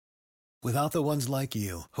Without the ones like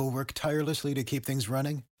you, who work tirelessly to keep things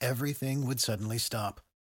running, everything would suddenly stop.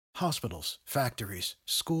 Hospitals, factories,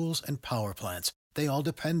 schools, and power plants, they all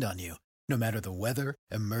depend on you. No matter the weather,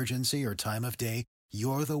 emergency, or time of day,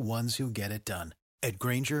 you're the ones who get it done. At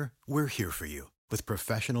Grainger, we're here for you with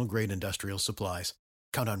professional-grade industrial supplies.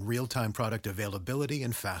 Count on real-time product availability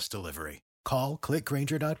and fast delivery. Call,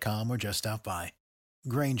 clickgrainger.com, or just stop by.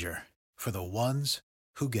 Grainger, for the ones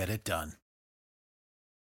who get it done.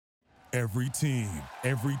 Every team,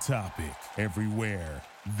 every topic, everywhere.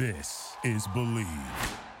 This is Believe.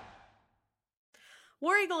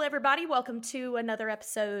 War Eagle, everybody. Welcome to another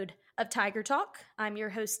episode of Tiger Talk. I'm your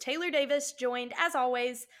host, Taylor Davis, joined, as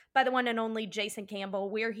always, by the one and only Jason Campbell.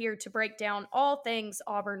 We're here to break down all things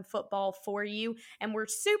Auburn football for you, and we're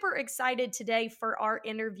super excited today for our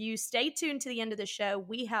interview. Stay tuned to the end of the show.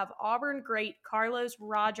 We have Auburn great Carlos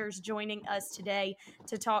Rogers joining us today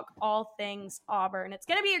to talk all things Auburn. It's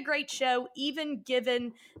going to be a great show, even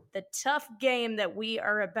given the tough game that we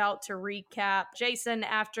are about to recap. Jason,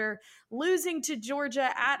 after losing to Georgia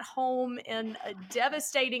at home in a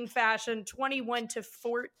devastating fashion,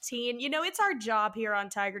 21-14. You know, it's our job here on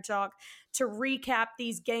Tiger Talk to recap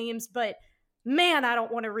these games, but man, I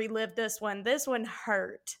don't want to relive this one. This one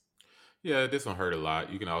hurt. Yeah, this one hurt a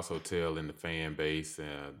lot. You can also tell in the fan base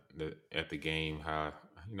at the game how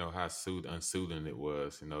unsoothing it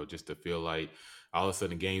was. You know, just to feel like all of a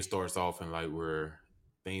sudden the game starts off and like where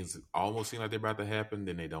things almost seem like they're about to happen,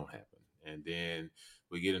 then they don't happen, and then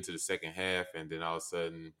we get into the second half, and then all of a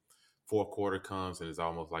sudden fourth quarter comes and it's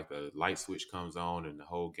almost like the light switch comes on and the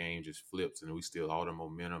whole game just flips and we steal all the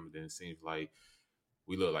momentum. And then it seems like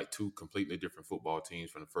we look like two completely different football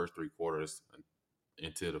teams from the first three quarters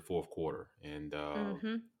into the fourth quarter. And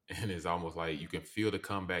and it's almost like you can feel the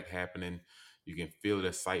comeback happening. You can feel the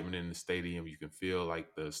excitement in the stadium. You can feel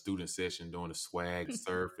like the student session doing the swag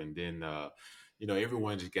surf. And then,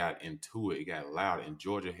 everyone just got into it. It got loud, and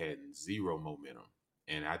Georgia had zero momentum.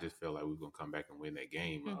 And I just felt like we were going to come back and win that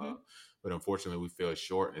game. But unfortunately, we fell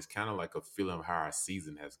short. And it's kind of like a feeling of how our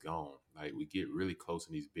season has gone. Like we get really close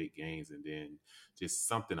in these big games, and then just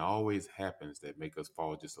something always happens that make us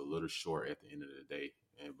fall just a little short at the end of the day.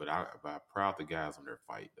 But I'm proud of the guys on their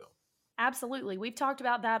fight, though. Absolutely. We've talked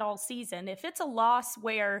about that all season. If it's a loss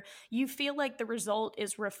where you feel like the result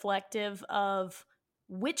is reflective of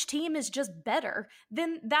which team is just better,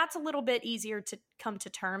 then that's a little bit easier to come to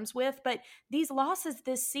terms with. But these losses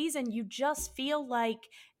this season, you just feel like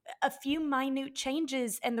a few minute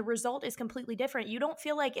changes and the result is completely different. You don't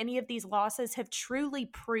feel like any of these losses have truly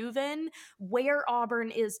proven where Auburn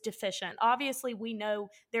is deficient. Obviously, we know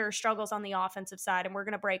there are struggles on the offensive side, and we're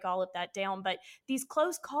going to break all of that down. But these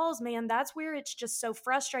close calls, man, that's where it's just so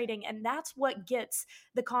frustrating. And that's what gets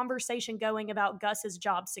the conversation going about Gus's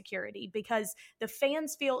job security, because the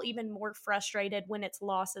fans feel even more frustrated when it's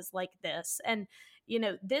losses like this. And,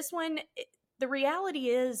 this one, the reality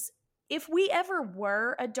is, if we ever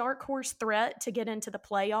were a dark horse threat to get into the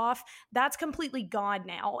playoff, that's completely gone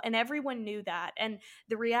now. And everyone knew that. And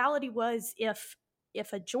the reality was, if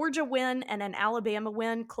a Georgia win and an Alabama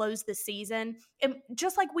win close the season, and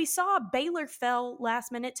just like we saw, Baylor fell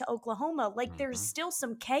last minute to Oklahoma, like there's still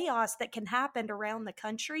some chaos that can happen around the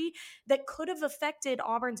country that could have affected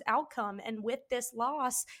Auburn's outcome. And with this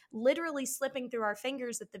loss literally slipping through our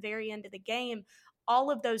fingers at the very end of the game,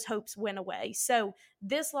 all of those hopes went away. So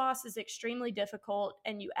this loss is extremely difficult,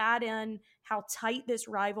 and you add in how tight this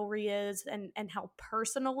rivalry is and how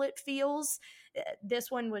personal it feels.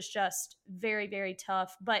 This one was just very, very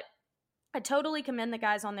tough. But I totally commend the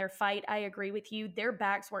guys on their fight. I agree with you. Their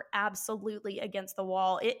backs were absolutely against the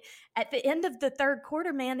wall. At the end of the third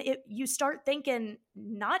quarter, man, you start thinking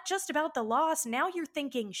not just about the loss. Now you're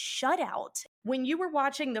thinking shutout. When you were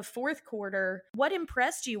watching the fourth quarter, what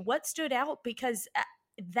impressed you? What stood out? Because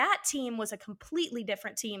that team was a completely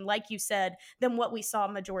different team, like you said, than what we saw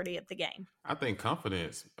majority of the game. I think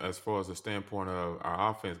confidence, as far as the standpoint of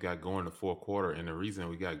our offense, got going in the fourth quarter. And the reason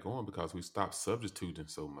we got going because we stopped substituting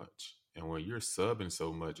so much. And when you're subbing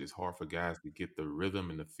so much, it's hard for guys to get the rhythm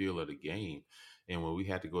and the feel of the game. And when we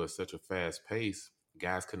had to go at such a fast pace,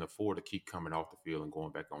 guys couldn't afford to keep coming off the field and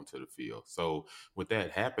going back onto the field. So with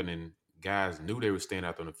that happening, guys knew they were staying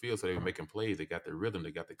out on the field, so they were making plays. They got the rhythm,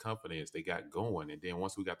 they got the confidence, they got going. And then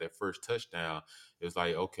once we got that first touchdown, it was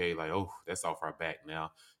like, okay, like, oh, that's off our back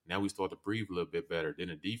now. Now we start to breathe a little bit better. Then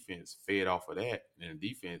the defense fed off of that, and the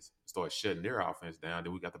defense started shutting their offense down.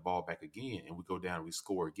 Then we got the ball back again, and we go down and we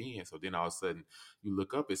score again. So then all of a sudden, you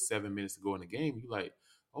look up, it's 7 minutes to go in the game. You're like,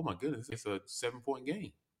 oh, my goodness, it's a 7-point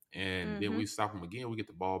game. And then we stop them again. We get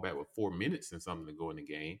the ball back with 4 minutes and something to go in the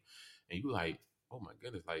game. And you're like, oh my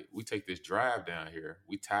goodness, like we take this drive down here,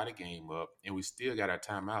 we tie the game up, and we still got our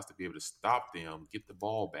timeouts to be able to stop them, get the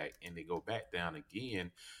ball back, and they go back down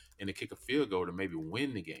again and they kick a field goal to maybe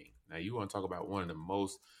win the game. Now, you want to talk about one of the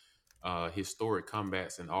most historic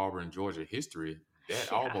comebacks in Auburn, Georgia history.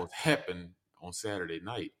 That Yeah. almost happened on Saturday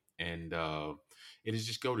night. And it is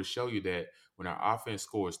just go to show you that when our offense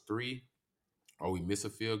scores three or we miss a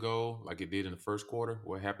field goal like it did in the first quarter,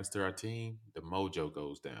 what happens to our team? The mojo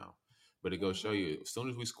goes down. But it goes show you, as soon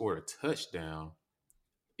as we scored a touchdown,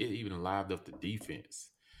 it even lived up the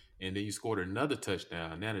defense. And then you scored another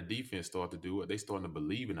touchdown. Now the defense started to do it. They starting to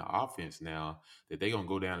believe in the offense now that they're going to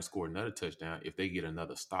go down and score another touchdown if they get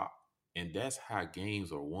another stop. And that's how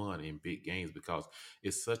games are won in big games, because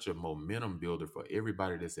it's such a momentum builder for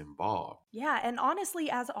everybody that's involved. Yeah, and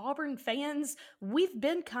honestly, as Auburn fans, we've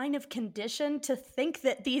been kind of conditioned to think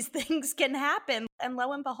that these things can happen. And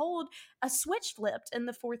lo and behold, a switch flipped in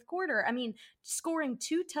the fourth quarter. I mean, scoring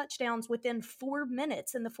 2 touchdowns within 4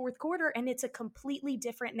 minutes in the fourth quarter, and it's a completely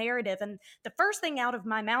different narrative. And the first thing out of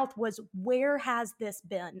my mouth was, where has this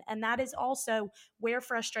been? And that is also where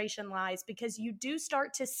frustration lies, because you do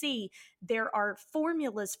start to see there are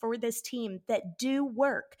formulas for this team that do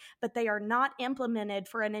work, but they are not implemented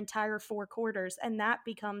for an entire 4 quarters, and that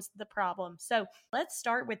becomes the problem. So let's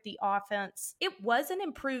start with the offense. It was an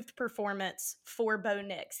improved performance for Bo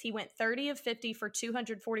Nix. He went 30 of 50 for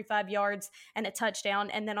 245 yards and a touchdown,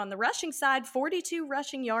 and then on the rushing side, 42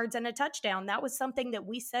 rushing yards and a touchdown. That was something that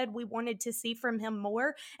we said we wanted to see from him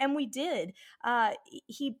more, and we did.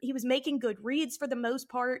 He was making good reads for the most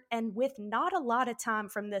part, and with not a lot of time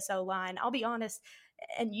from this O-line. I'll be honest,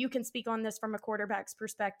 and you can speak on this from a quarterback's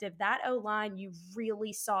perspective, that O-line, you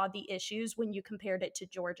really saw the issues when you compared it to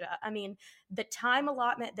Georgia. I mean, the time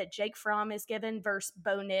allotment that Jake Fromm is given versus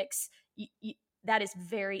Bo Nix, that is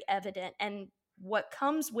very evident. And what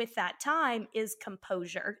comes with that time is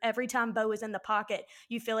composure. Every time Bo is in the pocket,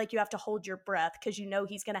 you feel like you have to hold your breath because you know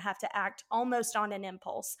he's going to have to act almost on an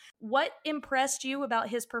impulse. What impressed you about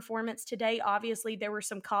his performance today? Obviously, there were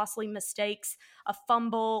some costly mistakes, a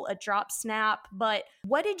fumble, a drop snap, but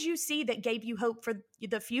what did you see that gave you hope for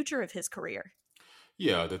the future of his career?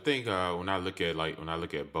 Yeah, the thing when I look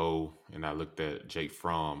at Bo and I looked at Jake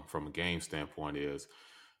Fromm from a game standpoint is,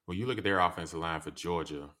 when you look at their offensive line for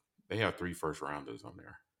Georgia, they have 3 first rounders on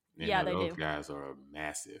there. And Yeah, they those do. guys are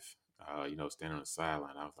massive. Standing on the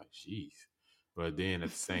sideline, I was like, geez. But then at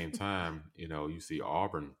the same time, you see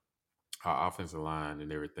Auburn, our offensive line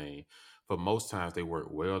and everything. But most times they work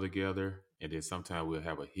well together. And then sometimes we'll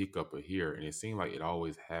have a hiccup here. And it seems like it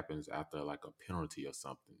always happens after like a penalty or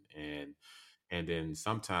something. And then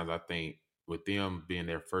sometimes I think with them being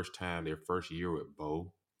their first time, their first year with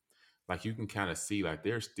Bo, like you can kind of see like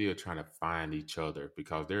they're still trying to find each other,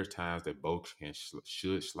 because there's times that Bo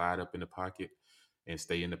should slide up in the pocket and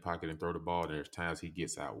stay in the pocket and throw the ball. And there's times he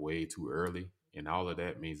gets out way too early. And all of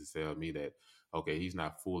that means to tell me that, okay, he's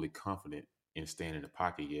not fully confident in staying in the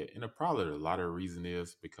pocket yet. And probably a lot of the reason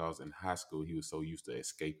is because in high school, he was so used to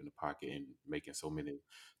escaping the pocket and making so many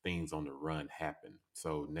things on the run happen.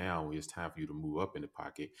 So now when it's time for you to move up in the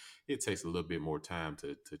pocket, it takes a little bit more time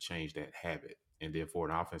to change that habit. And then for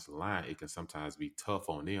an offensive line, it can sometimes be tough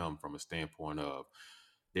on them from a standpoint of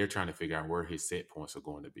they're trying to figure out where his set points are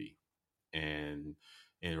going to be. And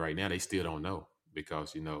right now they still don't know,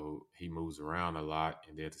 because he moves around a lot,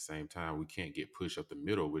 and then at the same time we can't get push up the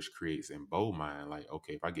middle, which creates in Bo mind like,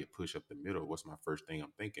 okay, if I get push up the middle, what's my first thing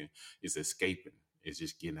I'm thinking? Is escaping. It's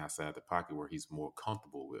just getting outside the pocket where he's more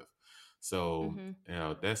comfortable with. So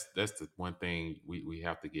that's the one thing we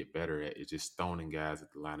have to get better at, is just stoning guys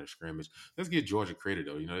at the line of scrimmage. Let's give Georgia credit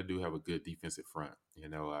though. They do have a good defensive front. I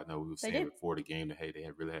know we were saying before the game that, hey, they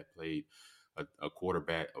really had played a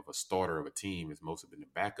quarterback of a starter of a team, as most have been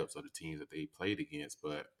the backups of the teams that they played against.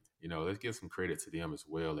 But let's give some credit to them as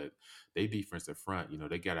well, that they defensive front,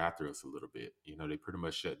 they got after us a little bit. They pretty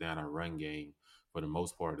much shut down our run game for the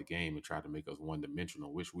most part of the game and tried to make us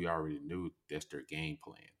one-dimensional, which we already knew that's their game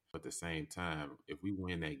plan. But at the same time, if we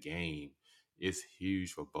win that game, it's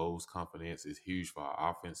huge for Bo's confidence. It's huge for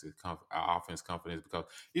our offense confidence, because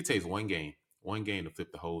it takes one game to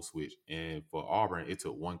flip the whole switch. And for Auburn, it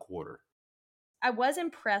took 1 quarter. I was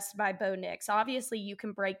impressed by Bo Nix. Obviously, you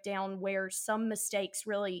can break down where some mistakes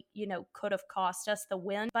really, could have cost us the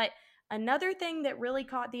win. But another thing that really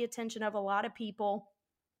caught the attention of a lot of people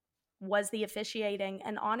was the officiating.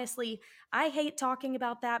 And honestly, I hate talking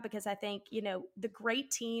about that, because I think, the great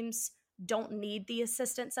teams don't need the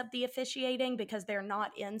assistance of the officiating because they're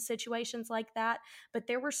not in situations like that. But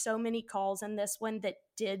there were so many calls in this one that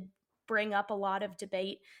did bring up a lot of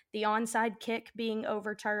debate. The onside kick being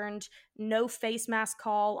overturned, no face mask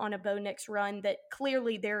call on a Bo Nix run that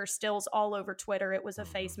clearly there are stills all over Twitter. It was a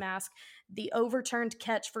face mask. The overturned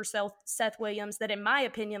catch for Seth Williams that, in my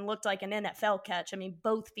opinion, looked like an NFL catch. I mean,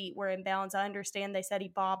 both feet were in bounds. I understand they said he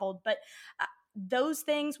bobbled, but those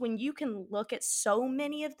things, when you can look at so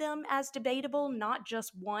many of them as debatable, not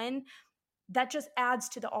just one, that just adds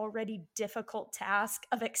to the already difficult task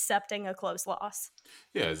of accepting a close loss.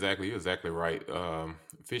 Yeah, exactly. You're exactly right.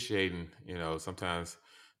 Officiating, sometimes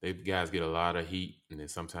they guys get a lot of heat, and then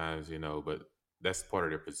sometimes, but that's part of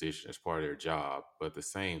their position. It's part of their job. But at the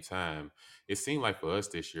same time, it seemed like for us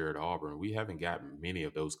this year at Auburn, we haven't gotten many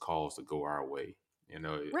of those calls to go our way. We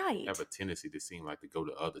have Right. a tendency to seem like to go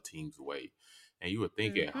the other team's way. And you would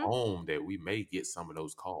think at Mm-hmm. home that we may get some of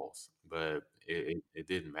those calls, but it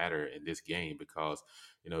didn't matter in this game because,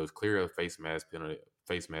 it's clear a face mask penalty,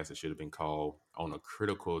 face mask that should have been called on a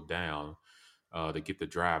critical down to get the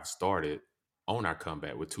drive started on our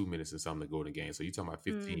comeback with 2 minutes and something to go in the game. So you talking about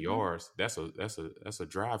 15 Mm-hmm. yards? That's a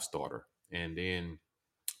drive starter, and then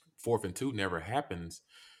 4th and 2 never happens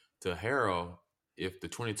to Harrell if the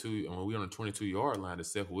 22 when we on the 22-yard line, the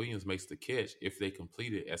Seth Williams makes the catch if they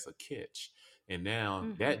complete it as a catch. And now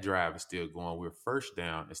Mm-hmm. that drive is still going. We're first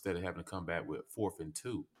down instead of having to come back with 4th and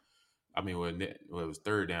 2. I mean, it was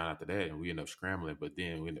third down after that, and we ended up scrambling, but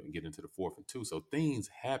then we ended up getting to the 4th and 2. So things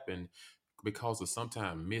happen because of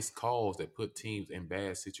sometimes missed calls that put teams in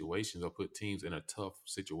bad situations or put teams in a tough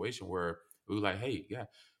situation where we were like, hey, yeah,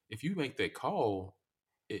 if you make that call,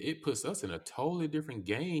 it puts us in a totally different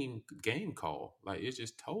game call. Like it's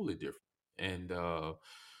just totally different. And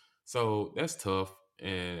so that's tough.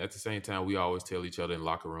 And at the same time, we always tell each other in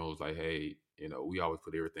locker rooms, like, hey, we always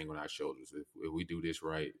put everything on our shoulders. If we do this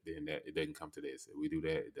right, then that it doesn't come to this. If we do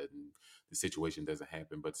that, it doesn't. The situation doesn't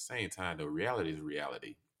happen. But at the same time, the reality is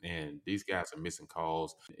reality, and these guys are missing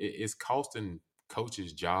calls. It's costing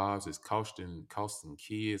coaches jobs. It's costing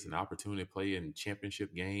kids an opportunity to play in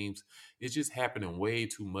championship games. It's just happening way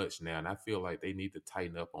too much now, and I feel like they need to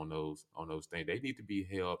tighten up on those things. They need to be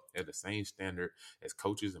held at the same standard as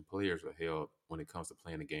coaches and players are held when it comes to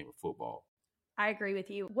playing the game of football. I agree with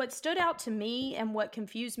you. What stood out to me and what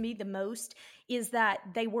confused me the most is that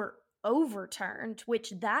they were overturned,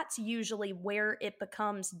 which that's usually where it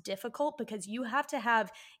becomes difficult because you have to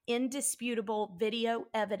have indisputable video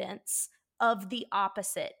evidence of the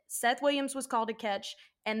opposite. Seth Williams was called a catch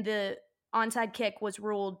and the onside kick was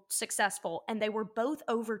ruled successful and they were both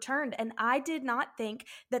overturned, and I did not think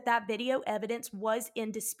that that video evidence was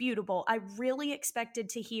indisputable. I really expected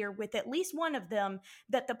to hear with at least one of them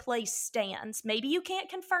that the play stands. Maybe you can't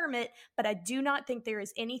confirm it, but I do not think there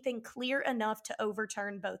is anything clear enough to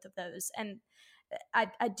overturn both of those. And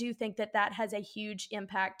I do think that that has a huge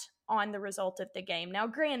impact on the result of the game. Now,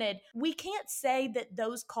 granted, we can't say that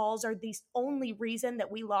those calls are the only reason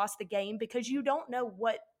that we lost the game because you don't know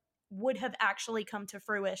what would have actually come to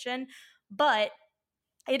fruition. But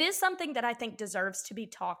it is something that I think deserves to be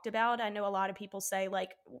talked about. I know a lot of people say,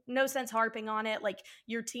 like, no sense harping on it. Like,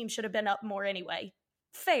 your team should have been up more anyway.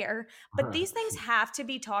 Fair, but these things have to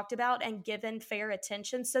be talked about and given fair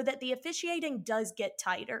attention so that the officiating does get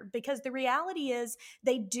tighter, because the reality is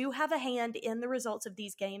they do have a hand in the results of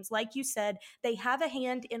these games. Like you said, they have a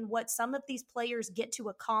hand in what some of these players get to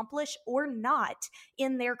accomplish or not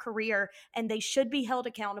in their career, and they should be held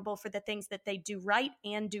accountable for the things that they do right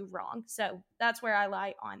and do wrong. So that's where I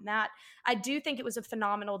lie on that. I do think it was a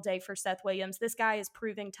phenomenal day for Seth Williams. This guy is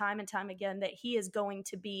proving time and time again that he is going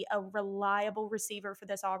to be a reliable receiver for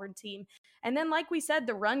this Auburn team. And then, like we said,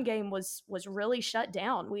 the run game was really shut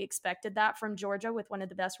down. We expected that from Georgia with one of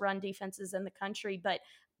the best run defenses in the country, but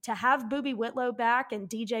to have Boobie Whitlow back and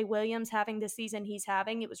DJ Williams having the season he's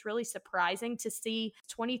having, it was really surprising to see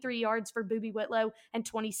 23 yards for Boobie Whitlow and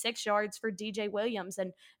 26 yards for DJ Williams.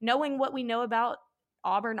 And knowing what we know about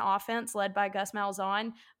Auburn offense led by Gus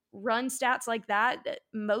Malzahn, run stats like that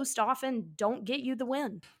most often don't get you the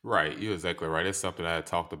win. Right, you're exactly right. It's something I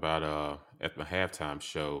talked about at the halftime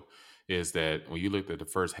show. Is that when you looked at the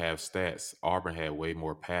first half stats, Auburn had way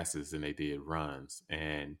more passes than they did runs,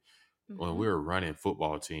 and when Mm-hmm. we're a running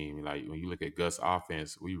football team, like when you look at Gus'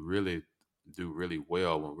 offense, we really do really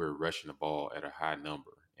well when we're rushing the ball at a high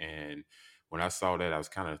number. And when I saw that, I was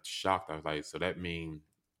kind of shocked. I was like, so that means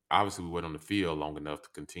obviously we went on the field long enough to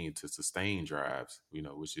continue to sustain drives,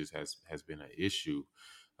 which has been an issue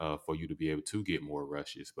for you to be able to get more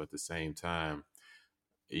rushes. But at the same time,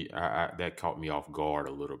 that caught me off guard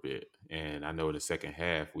a little bit. And I know in the second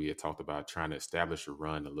half, we had talked about trying to establish a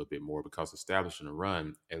run a little bit more, because establishing a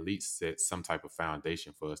run at least sets some type of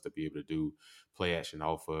foundation for us to be able to do play action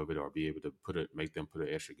off of it, or be able to make them put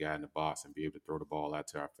an extra guy in the box and be able to throw the ball out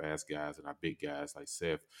to our fast guys and our big guys like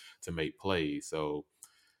Seth to make plays. So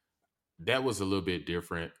that was a little bit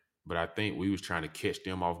different, but I think we was trying to catch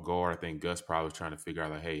them off guard. I think Gus probably was trying to figure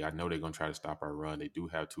out, like, hey, I know they're going to try to stop our run. They do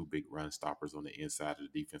have two big run stoppers on the inside of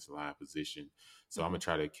the defensive line position. So I'm going to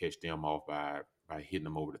try to catch them off by hitting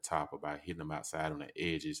them over the top, or by hitting them outside on the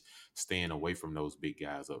edges, staying away from those big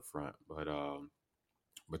guys up front.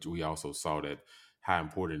 But we also saw that how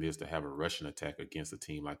important it is to have a rushing attack against a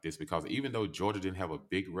team like this, because even though Georgia didn't have a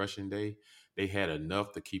big rushing day, they had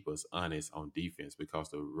enough to keep us honest on defense, because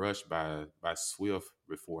the rush by Swift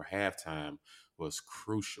before halftime was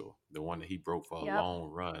crucial. The one that he broke for a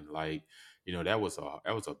long run, like, that was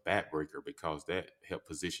a backbreaker, because that helped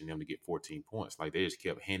position them to get 14 points. Like, they just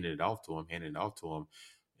kept handing it off to him,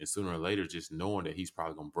 and sooner or later just knowing that he's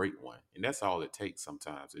probably gonna break one. And that's all it takes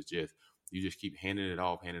sometimes. It's just you just keep handing it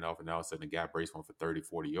off, and all of a sudden the guy breaks one for 30,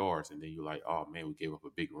 40 yards, and then you're like, oh, man, we gave up a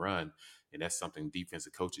big run, and that's something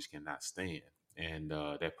defensive coaches cannot stand. And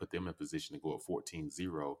that put them in position to go up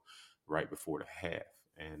 14-0 right before the half.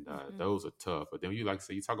 And those are tough. But then you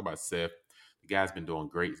talk about Seth. The guy's been doing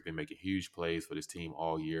great. He's been making huge plays for this team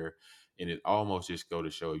all year. And it almost just go to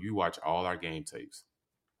show, you watch all our game tapes.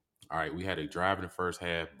 All right, we had a drive in the first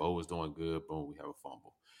half. Bo was doing good. Boom, we have a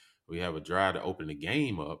fumble. We have a drive to open the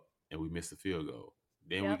game up, and we missed the field goal.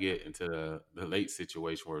 Then we get into the late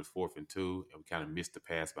situation where it's 4th and 2, and we kind of missed the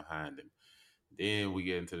pass behind him. Then we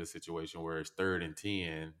get into the situation where it's 3rd and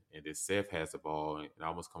 10, and then Seth has the ball, and it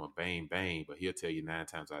almost come a bang, bang, but he'll tell you 9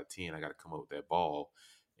 times out of 10, I got to come up with that ball,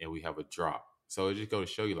 and we have a drop. So it just goes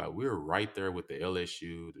to show you, like, we're right there with the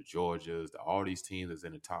LSU, the Georgias, all these teams that's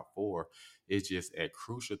in the top 4. It's just at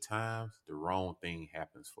crucial times, the wrong thing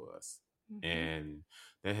happens for us. And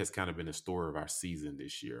that has kind of been the story of our season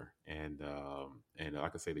this year. And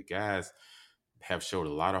like I say, the guys have showed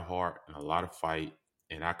a lot of heart and a lot of fight,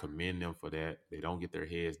 and I commend them for that. They don't get their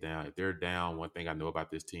heads down. If they're down, one thing I know about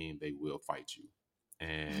this team, they will fight you.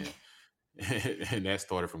 And and that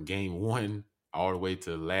started from game 1 all the way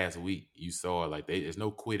to last week. You saw, like, there's no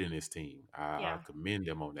quit in this team. I commend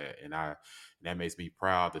them on that, and that makes me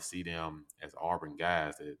proud to see them as Auburn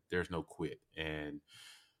guys, that there's no quit.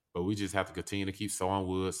 But we just have to continue to keep sawing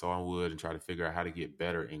wood, and try to figure out how to get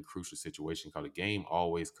better in crucial situations, because the game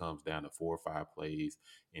always comes down to 4 or 5 plays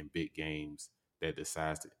in big games that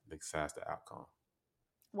decides the outcome.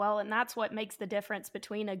 Well, and that's what makes the difference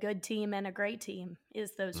between a good team and a great team,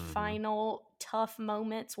 is those final tough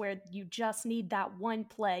moments where you just need that one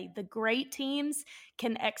play. The great teams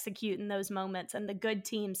can execute in those moments, and the good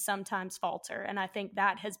teams sometimes falter. And I think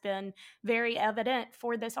that has been very evident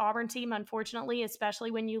for this Auburn team, unfortunately, especially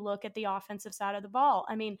when you look at the offensive side of the ball.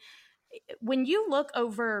 I mean, when you look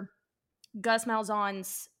over Gus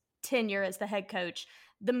Malzahn's tenure as the head coach,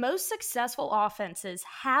 the most successful offenses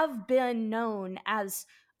have been known as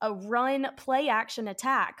a run play action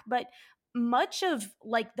attack. But much of,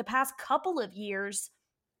 like, the past couple of years,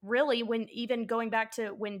 really, when even going back to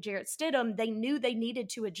when Jarrett Stidham, they knew they needed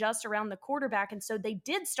to adjust around the quarterback. And so they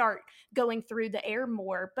did start going through the air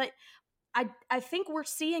more. But I think we're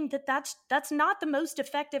seeing that's not the most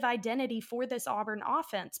effective identity for this Auburn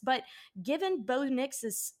offense. But given Bo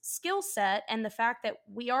Nix's skill set and the fact that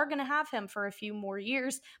we are going to have him for a few more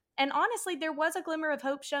years, and honestly, there was a glimmer of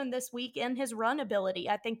hope shown this week in his run ability.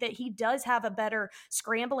 I think that he does have a better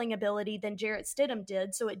scrambling ability than Jarrett Stidham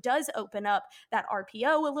did. So it does open up that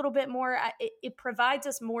RPO a little bit more. It provides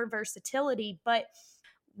us more versatility. But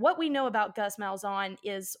what we know about Gus Malzahn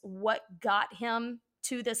is what got him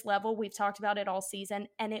to this level. We've talked about it all season,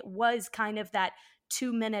 and it was kind of that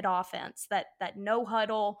 2-minute offense, that no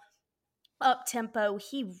huddle, up tempo.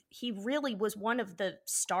 He really was one of the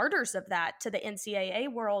starters of that to the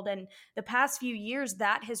NCAA world, and the past few years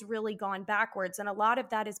that has really gone backwards, and a lot of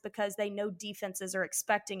that is because they know defenses are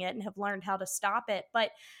expecting it and have learned how to stop it. But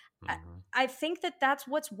I think that that's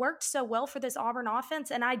what's worked so well for this Auburn offense,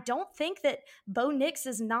 and I don't think that Bo Nix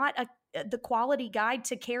is not the quality guy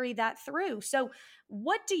to carry that through. So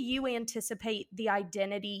what do you anticipate the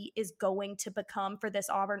identity is going to become for this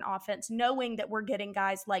Auburn offense, knowing that we're getting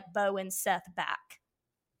guys like Bo and Seth back?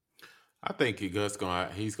 I think he's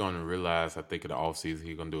going to realize, I think in the offseason,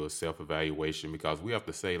 he's going to do a self-evaluation, because we have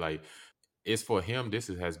to say, like, it's for him, this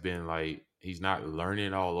has been like, he's not learning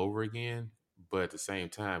it all over again, but at the same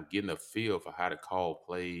time, getting a feel for how to call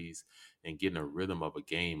plays and getting a rhythm of a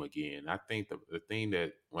game again. I think the thing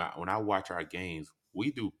that when I watch our games,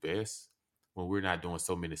 we do best when we're not doing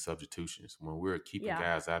so many substitutions, when we're keeping Yeah.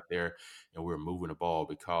 guys out there and we're moving the ball,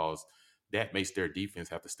 because that makes their defense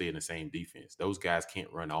have to stay in the same defense. Those guys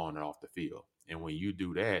can't run on and off the field. And when you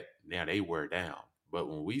do that, now they wear down. But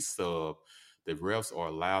when we sub, the refs are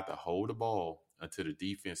allowed to hold the ball until the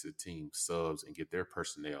defensive team subs and get their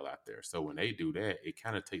personnel out there. So when they do that, it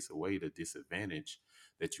kind of takes away the disadvantage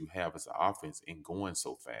that you have as an offense in going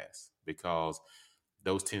so fast, because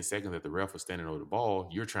those 10 seconds that the ref was standing over the ball,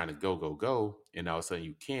 you're trying to go, go, go. And all of a sudden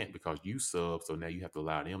you can't because you sub. So now you have to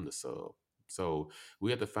allow them to sub. So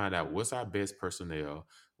we have to find out what's our best personnel,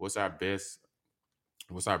 what's our best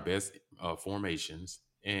formations,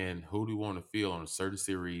 and who do we want to field on a certain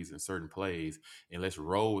series and certain plays, and let's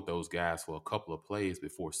roll with those guys for a couple of plays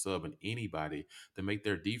before subbing anybody to make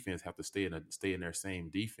their defense have to stay in their same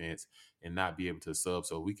defense and not be able to sub,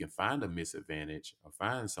 so we can find a misadvantage or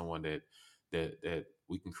find someone that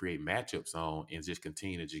we can create matchups on and just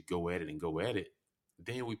continue to just go at it and go at it.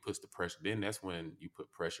 Then we put the pressure. Then that's when you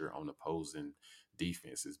put pressure on opposing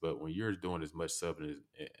defenses. But when you're doing as much subbing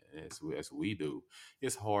as we do,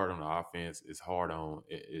 it's hard on the offense. It's hard on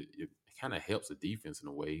it kind of helps the defense in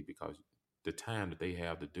a way, because the time that they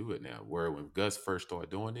have to do it now. Where when Gus first started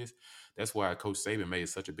doing this, that's why Coach Saban made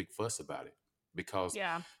such a big fuss about it, because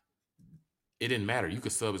Yeah. it didn't matter. You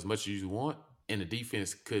could sub as much as you want, and the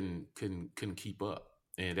defense couldn't keep up.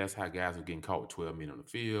 And that's how guys were getting caught with 12 men on the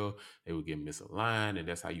field. They were getting misaligned, and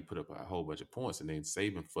that's how you put up a whole bunch of points. And then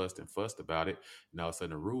Saban fussed and fussed about it, and all of a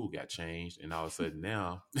sudden the rule got changed, and all of a sudden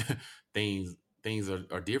now things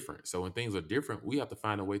are different. So when things are different, we have to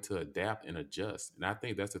find a way to adapt and adjust. And I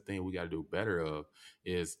think that's the thing we got to do better of,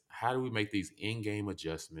 is how do we make these in-game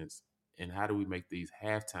adjustments, and how do we make these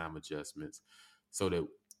halftime adjustments, so that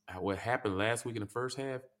what happened last week in the first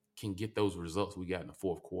half can get those results we got in the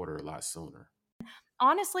fourth quarter a lot sooner.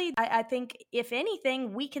 Honestly, I think if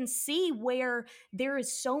anything, we can see where there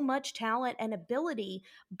is so much talent and ability,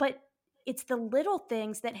 but it's the little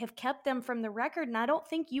things that have kept them from the record. And I don't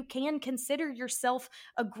think you can consider yourself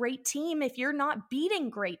a great team if you're not beating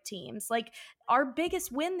great teams. Like, our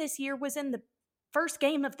biggest win this year was in the first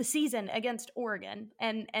game of the season against Oregon,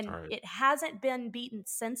 and All right. it hasn't been beaten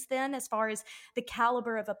since then as far as the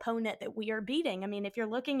caliber of opponent that we are beating. I mean, if you're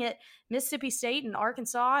looking at Mississippi State and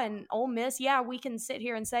Arkansas and Ole Miss, yeah, we can sit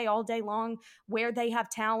here and say all day long where they have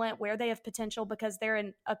talent, where they have potential, because they're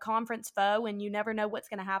in a conference foe and you never know what's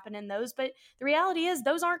going to happen in those. But the reality is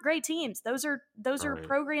those aren't great teams. Those are Right.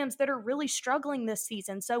 programs that are really struggling this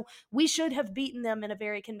season. So we should have beaten them in a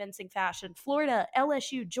very convincing fashion. Florida,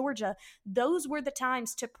 LSU, Georgia, those were the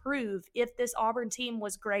times to prove if this Auburn team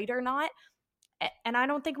was great or not. And I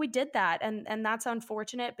don't think we did that. And that's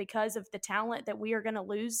unfortunate because of the talent that we are going to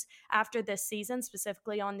lose after this season,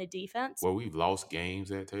 specifically on the defense. Where we've lost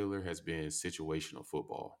games at, Taylor, has been situational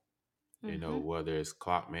football. Whether it's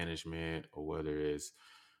clock management or whether it's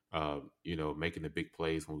making the big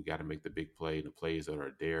plays when we got to make the big play, and the plays that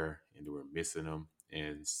are there and we're missing them.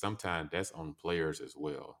 And sometimes that's on players as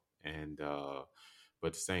well. And but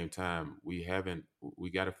at the same time, we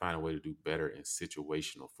got to find a way to do better in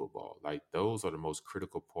situational football. Like, those are the most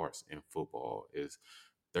critical parts in football, is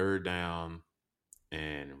third down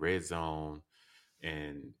and red zone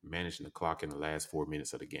and managing the clock in the last 4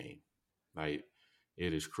 minutes of the game. Like,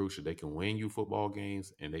 it is crucial. They can win you football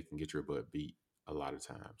games and they can get your butt beat a lot of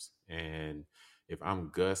times. And if I'm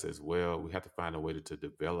Gus as well, we have to find a way to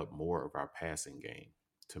develop more of our passing game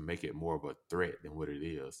to make it more of a threat than what it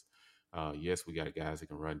is. Yes, we got guys that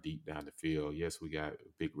can run deep down the field. Yes, we got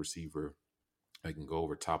a big receiver that can go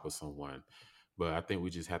over top of someone. But I think we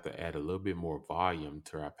just have to add a little bit more volume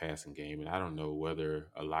to our passing game. And I don't know whether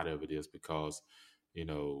a lot of it is because,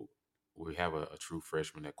 we have a true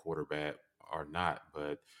freshman at quarterback or not.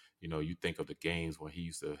 But, you think of the games when he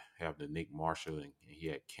used to have the Nick Marshall, and he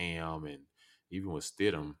had Cam, and even with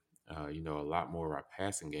Stidham, a lot more of our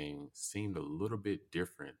passing game seemed a little bit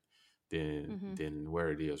different than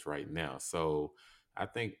where it is right now. So I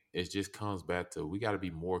think it just comes back to, we got to be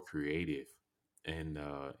more creative and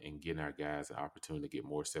getting our guys an opportunity to get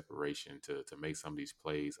more separation to make some of these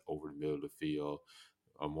plays over the middle of the field,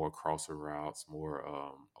 more crosser routes, more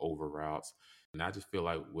over routes. And I just feel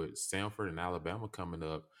like with Samford and Alabama coming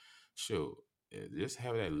up, sure, just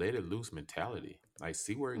have that let it loose mentality. Like,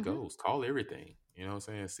 see where it goes. Call everything. You know what I'm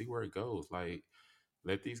saying? See where it goes. Like,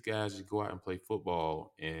 let these guys just go out and play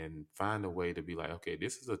football and find a way to be like, okay,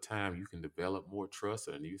 this is a time you can develop more trust,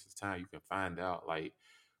 and this is a time you can find out, like,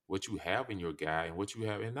 what you have in your guy and what you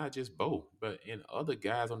have, and not just Bo, but in other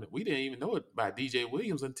guys we didn't even know it about DJ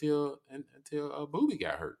Williams until Booby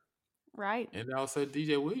got hurt. Right. And all of a sudden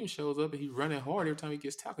DJ Williams shows up and he's running hard every time he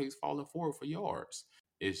gets tackled. He's falling forward for yards.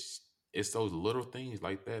 It's it's those little things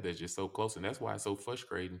like that that's just so close. And that's why it's so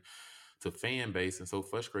frustrating to fan base and so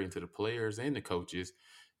frustrating to the players and the coaches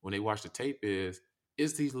when they watch the tape is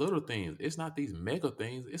it's these little things. It's not these mega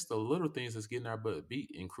things. It's the little things that's getting our butt beat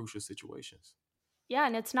in crucial situations. Yeah,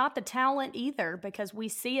 and it's not the talent either because we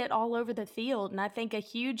see it all over the field. And I think a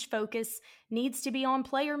huge focus needs to be on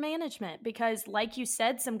player management because, like you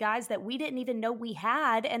said, some guys that we didn't even know we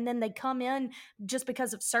had, and then they come in just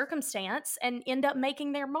because of circumstance and end up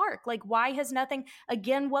making their mark. Like, why has nothing,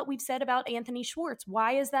 again, what we've said about Anthony Schwartz,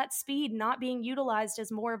 why is that speed not being utilized as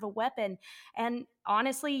more of a weapon? And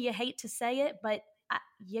honestly, you hate to say it, but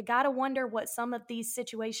you got to wonder what some of these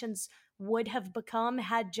situations would have become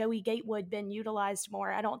had Joey Gatewood been utilized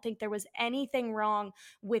more. I don't think there was anything wrong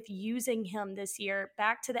with using him this year.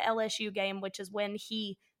 Back to the LSU game, which is when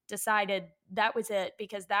he decided that was it,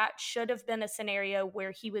 because that should have been a scenario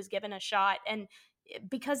where he was given a shot. And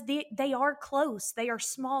because they are close, they are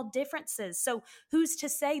small differences. So who's to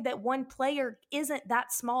say that one player isn't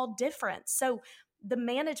that small difference? So the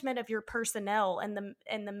management of your personnel and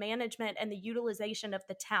the management and the utilization of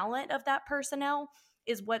the talent of that personnel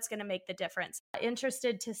is what's going to make the difference.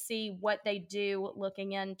 Interested to see what they do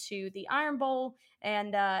looking into the Iron Bowl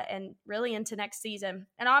and really into next season.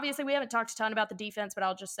 And obviously, we haven't talked a ton about the defense, but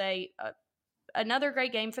I'll just say another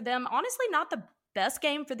great game for them. Honestly, not the best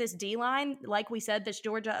game for this D-line. Like we said, this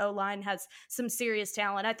Georgia O-line has some serious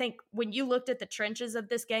talent. I think when you looked at the trenches of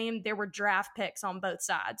this game, there were draft picks on both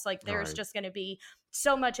sides. Like there's just going to be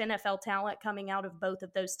so much NFL talent coming out of both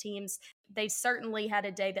of those teams. They certainly had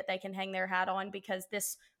a day that they can hang their hat on because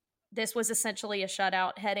this was essentially a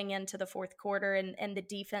shutout heading into the fourth quarter, and the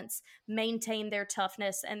defense maintained their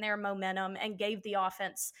toughness and their momentum and gave the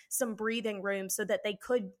offense some breathing room so that they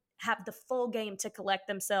could have the full game to collect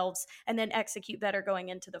themselves and then execute better going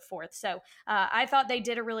into the fourth. So I thought they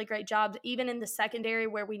did a really great job, even in the secondary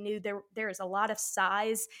where we knew there is a lot of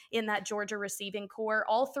size in that Georgia receiving core.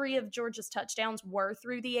 All three of Georgia's touchdowns were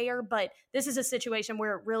through the air, but this is a situation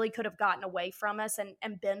where it really could have gotten away from us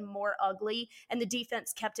and been more ugly, and the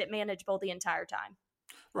defense kept it manageable the entire time.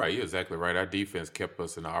 Right, you're exactly right. Our defense kept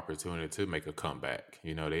us an opportunity to make a comeback.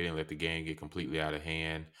 They didn't let the game get completely out of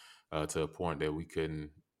hand to a point that we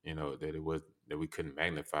couldn't, that we couldn't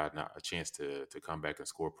magnify not a chance to come back and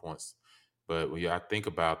score points. But when I think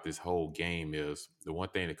about this whole game, is the one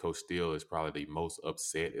thing that Coach Steele is probably the most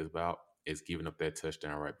upset about is giving up that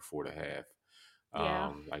touchdown right before the half.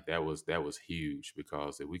 Yeah. Like that was huge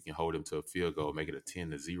because if we can hold him to a field goal, make it a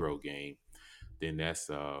 10-0 game, then that's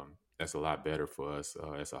a lot better for us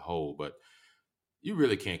as a whole. But you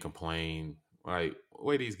really can't complain. Like the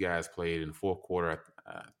way these guys played in the fourth quarter,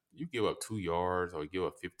 you give up 2 yards or give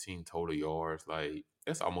up 15 total yards, like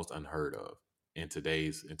that's almost unheard of in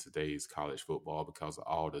today's college football because of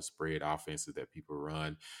all the spread offenses that people run.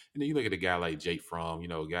 And then you look at a guy like Jake Fromm,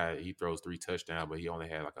 he throws 3 touchdowns, but he only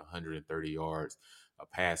had like 130 yards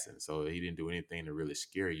of passing, so he didn't do anything to really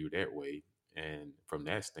scare you that way. And from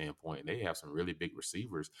that standpoint, they have some really big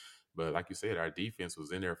receivers. But like you said, our defense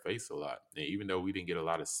was in their face a lot. And even though we didn't get a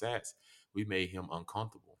lot of sacks, we made him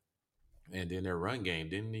uncomfortable. And then their run game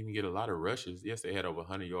didn't even get a lot of rushes. Yes, they had over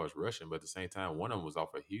 100 yards rushing, but at the same time, one of them was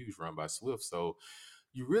off a huge run by Swift. So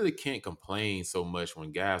you really can't complain so much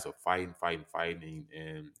when guys are fighting.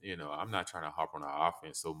 And, I'm not trying to hop on our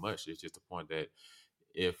offense so much. It's just the point that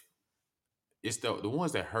if it's the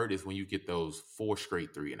ones that hurt is when you get those 4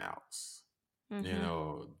 straight 3-and-outs.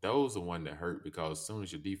 Those are one that hurt because as soon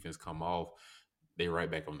as your defense come off, they right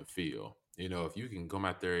back on the field. If you can come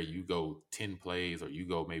out there, you go 10 plays or you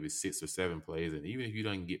go maybe 6 or 7 plays, and even if you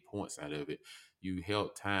don't get points out of it, you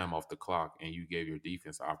held time off the clock and you gave your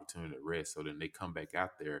defense an opportunity to rest. So then they come back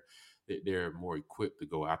out there, they're more equipped to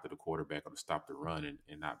go after the quarterback or to stop the run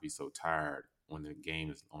and not be so tired when the game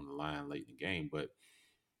is on the line late in the game. But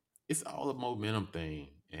it's all a momentum thing,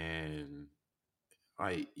 and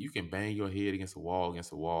like you can bang your head against the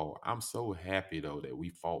wall. I'm so happy though that we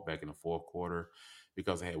fought back in the fourth quarter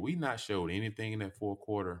because had we not showed anything in that fourth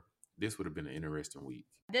quarter, this would have been an interesting week.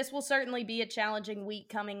 This will certainly be a challenging week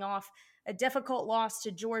coming off a difficult loss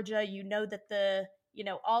to Georgia. You know that the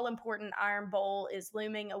all-important Iron Bowl is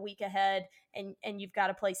looming a week ahead, and you've got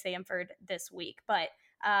to play Samford this week. But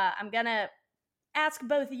I'm going to ask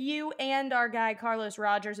both you and our guy Carlos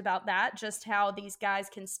Rogers about that, just how these guys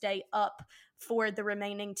can stay up for the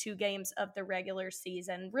remaining 2 games of the regular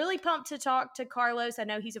season. Really pumped to talk to Carlos. I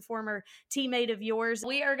know he's a former teammate of yours.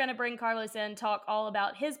 We are going to bring Carlos in, talk all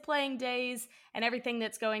about his playing days and everything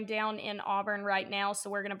that's going down in Auburn right now.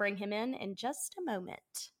 So we're going to bring him in just a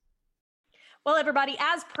moment. Well, everybody,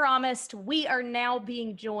 as promised, we are now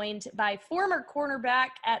being joined by former cornerback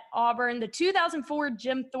at Auburn, the 2004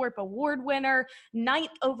 Jim Thorpe Award winner, 9th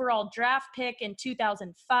overall draft pick in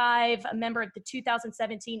 2005, a member of the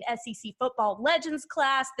 2017 SEC Football Legends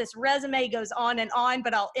class. This resume goes on,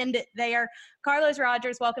 but I'll end it there. Carlos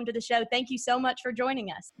Rogers, welcome to the show. Thank you so much for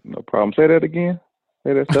joining us. No problem. Say that again.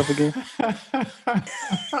 Say that stuff again.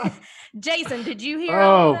 Jason, did you hear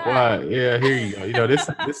all that? Boy, yeah, here you go. You know, this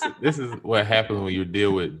is what happens when you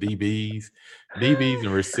deal with DBs. DBs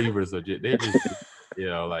and receivers are they're just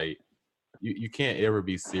like you can't ever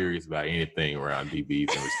be serious about anything around DBs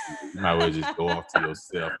and receivers. You might as well just go off to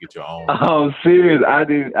yourself, get your own. I'm serious. I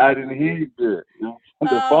didn't hear you good.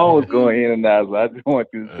 The phone was going in and out, so I just want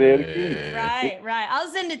you to say it again. Right.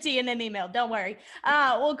 I'll send it to you in an email. Don't worry.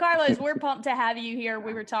 Well, Carlos, we're pumped to have you here.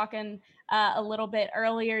 We were talking a little bit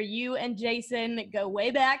earlier. You and Jason go way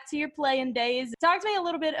back to your playing days. Talk to me a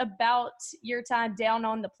little bit about your time down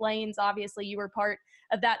on the Plains. Obviously, you were part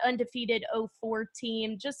of that undefeated 04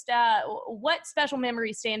 team. Just what special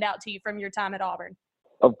memories stand out to you from your time at Auburn?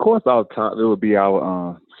 Of course, our top, it would be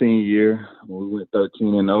our senior year when we went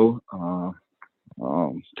 13-0.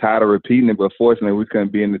 Tired of repeating it, but fortunately we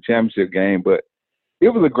couldn't be in the championship game. But it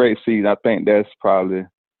was a great season. I think that's probably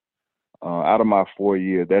out of my 4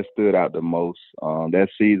 years, that stood out the most. That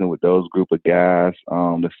season with those group of guys,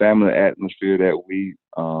 the family atmosphere that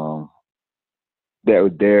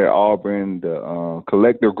was there at Auburn, the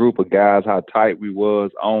collective group of guys, how tight we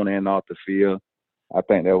was on and off the field. I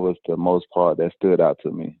think that was the most part that stood out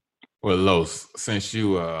to me. Well, Los, since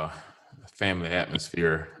you family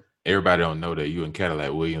atmosphere, everybody don't know that you and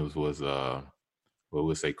Cadillac Williams was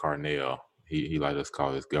we'll say Carnell. He like us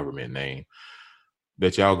call his government name.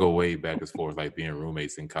 That y'all go way back as far as like being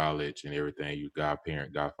roommates in college and everything. You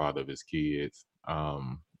godparent, godfather of his kids.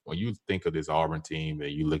 When you think of this Auburn team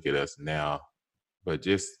and you look at us now, but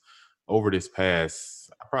just over this past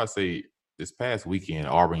weekend,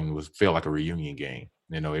 Auburn felt like a reunion game.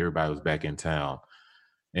 You know, everybody was back in town.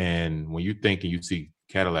 And when you think and you see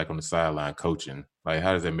Cadillac on the sideline coaching, like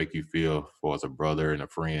how does that make you feel for as a brother and a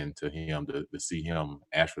friend to him to see him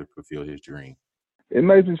actually fulfill his dream? It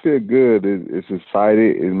makes me feel good. It's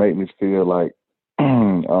excited. It makes me feel like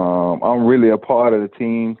I'm really a part of the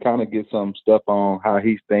team, kind of get some stuff on how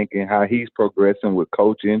he's thinking, how he's progressing with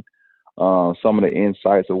coaching, some of the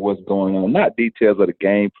insights of what's going on. Not details of the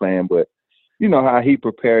game plan, but, you know, how he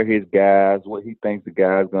prepared his guys, what he thinks the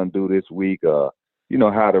guys going to do this week, you know,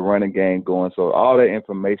 how the running game going. So all that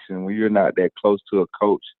information, when you're not that close to a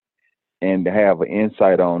coach and to have an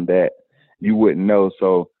insight on that, you wouldn't know.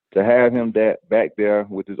 So to have him back there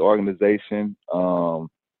with his organization,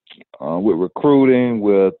 with recruiting,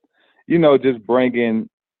 with, you know, just bringing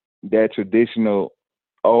that traditional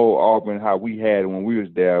old Auburn, how we had when we was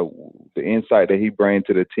there, the insight that he brings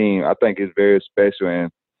to the team, I think is very special.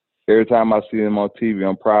 And every time I see him on TV,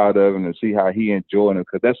 I'm proud of him to see how he enjoying it,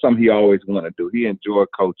 because that's something he always wanted to do. He enjoyed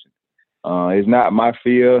coaching. It's not my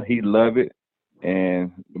field. He love it.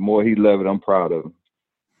 And the more he love it, I'm proud of him.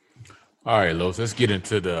 All right, Los, let's get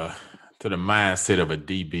into the mindset of a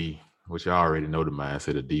DB, which I already know the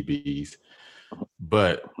mindset of DBs.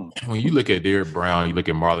 But when you look at Derrick Brown, you look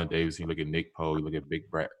at Marlon Davis, you look at Nick Poe, you look at Big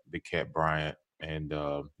Cat Bryant, and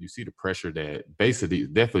you see the pressure that basically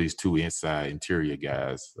definitely these two interior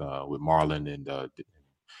guys with Marlon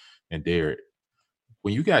and Derrick.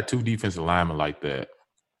 When you got two defensive linemen like that,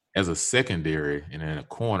 as a secondary and then a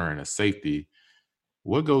corner and a safety,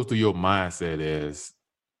 what goes through your mindset as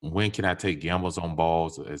when can I take gambles on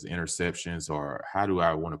balls as interceptions, or how do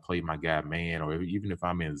I want to play my guy man, or even if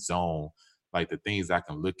I'm in zone, like the things I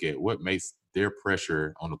can look at, what makes their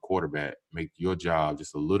pressure on the quarterback make your job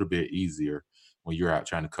just a little bit easier when you're out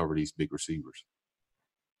trying to cover these big receivers?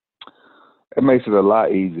 It makes it a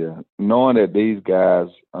lot easier, knowing that these guys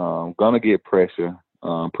going to get pressure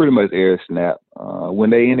pretty much every snap. When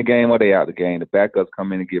they in the game or they out the game, the backups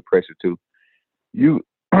come in and get pressure too.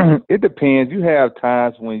 It depends. You have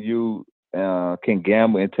times when you can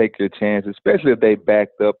gamble and take your chances, especially if they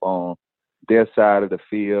backed up on their side of the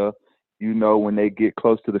field. You know, when they get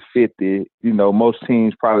close to the 50, you know, most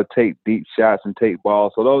teams probably take deep shots and take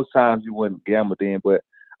balls. So those times you wouldn't gamble then. But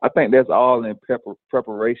I think that's all in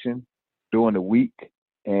preparation during the week.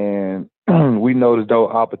 And we notice those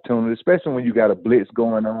opportunities, especially when you got a blitz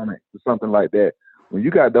going on or something like that. When you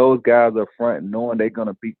got those guys up front knowing they're going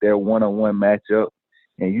to beat their one-on-one matchup,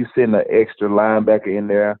 and you send an extra linebacker in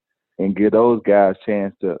there and give those guys a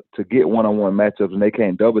chance to get one-on-one matchups and they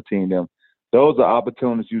can't double team them, those are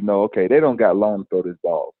opportunities you know, okay, they don't got long to throw this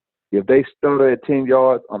ball. If they stutter at 10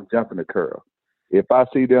 yards, I'm jumping the curl. If I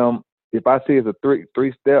see them if I see it's a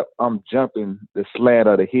three step, I'm jumping the slant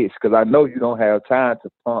or the hitch because I know you don't have time to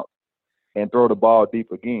pump and throw the ball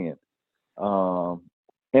deep again. Um,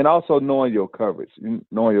 and also knowing your coverage.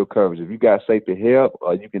 If you got safety help,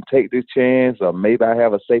 or you can take this chance, or maybe I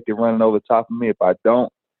have a safety running over top of me. If I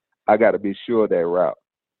don't, I got to be sure of that route.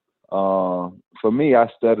 For me, I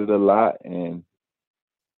studied a lot and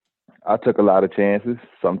I took a lot of chances.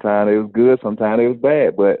 Sometimes it was good, sometimes it was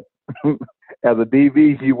bad. But as a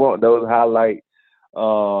DB, you want those highlight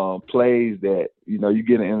plays that, you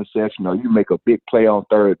get an interception or you make a big play on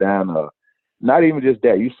third down. Or not even just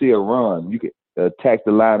that. You see a run, you can attack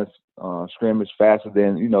the line of scrimmage faster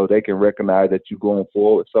than, they can recognize that you're going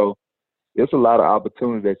forward. So it's a lot of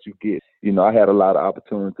opportunity that you get. I had a lot of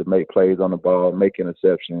opportunity to make plays on the ball, make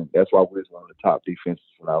interception. That's why we was one of the top defenses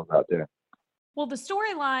when I was out there. Well, the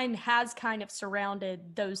storyline has kind of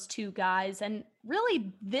surrounded those two guys. And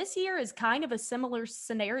really, this year is kind of a similar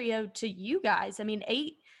scenario to you guys. I mean,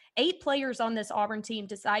 eight players on this Auburn team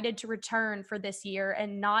decided to return for this year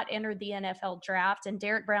and not enter the NFL draft. And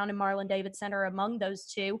Derrick Brown and Marlon Davidson are among those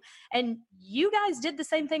two. And you guys did the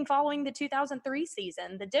same thing following the 2003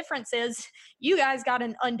 season. The difference is you guys got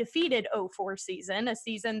an undefeated 04 season, a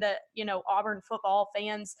season that, Auburn football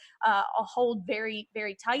fans hold very,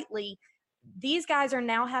 very tightly. These guys are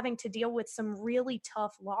now having to deal with some really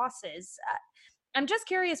tough losses. I'm just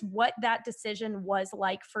curious what that decision was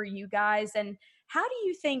like for you guys, and how do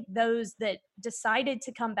you think those that decided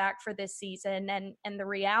to come back for this season and the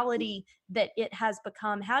reality that it has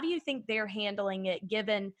become, how do you think they're handling it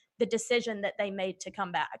given the decision that they made to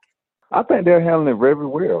come back? I think they're handling it very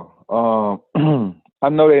well. I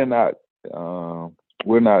know they're not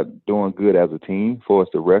we're not doing good as a team for us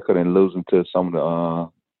to record and losing to some of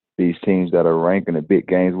the these teams that are ranking the big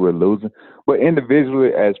games we're losing. But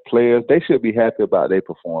individually as players, they should be happy about their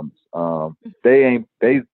performance.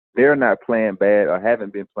 They're not playing bad or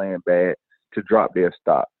haven't been playing bad to drop their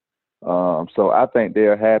stock. So I think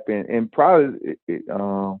they're happy and probably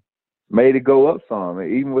made it go up some,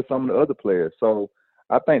 even with some of the other players. So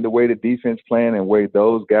I think the way the defense playing and the way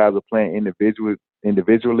those guys are playing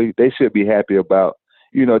individually, they should be happy about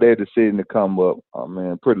their decision to come up.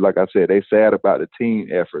 Pretty like I said, they sad about the team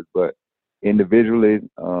effort, but individually,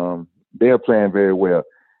 they're playing very well.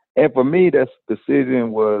 And for me, that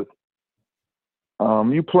decision was,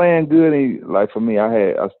 you playing good. And like for me,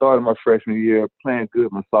 I started my freshman year playing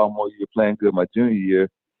good, my sophomore year playing good, my junior year,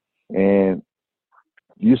 and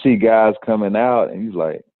you see guys coming out, and you're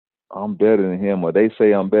like, I'm better than him, or they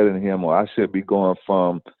say I'm better than him, or I should be going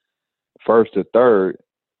from first to third,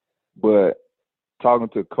 but talking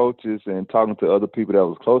to coaches and talking to other people that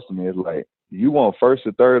was close to me, it's like, you want first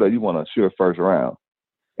or third or you want a sure first round?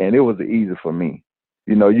 And it was easy for me.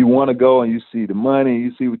 You want to go and you see the money,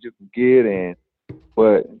 you see what you can get,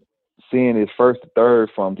 but seeing it first or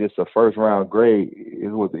third from just a first round grade, it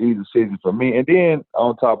was an easy decision for me. And then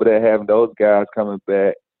on top of that, having those guys coming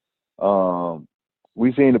back,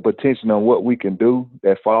 we seen the potential on what we can do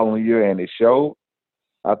that following year, and it showed.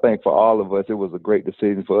 I think for all of us, it was a great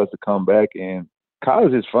decision for us to come back, and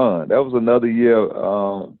college is fun. That was another year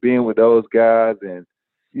being with those guys and,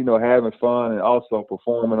 having fun and also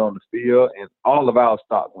performing on the field, and all of our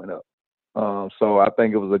stock went up. So I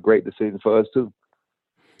think it was a great decision for us too.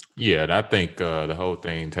 Yeah, and I think the whole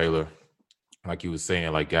thing, Taylor, like you were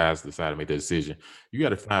saying, like guys decide to make that decision. You got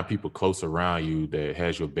to find people close around you that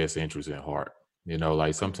has your best interest in heart.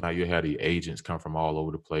 Like sometimes you have the agents come from all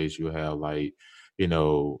over the place. You have like,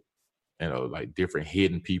 like different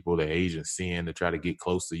hidden people that agents send to try to get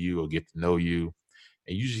close to you or get to know you.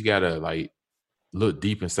 And you just got to like look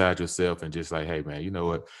deep inside yourself and just like, hey, man, you know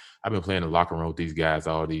what? I've been playing the locker room with these guys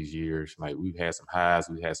all these years. Like we've had some highs,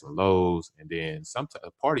 we've had some lows. And then sometimes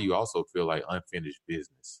part of you also feel like unfinished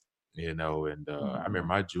business, and I remember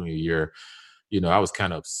my junior year, I was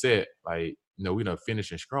kind of upset. Like, we done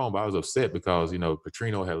finishing strong, but I was upset because,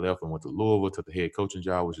 Petrino had left and went to Louisville, took the head coaching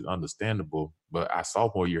job, which is understandable. But our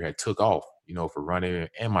sophomore year had took off, for running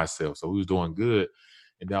and myself. So we was doing good.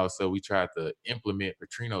 And also we tried to implement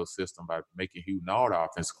Petrino's system by making Hugh Nard our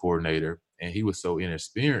offensive coordinator. And he was so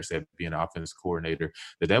inexperienced at being an offensive coordinator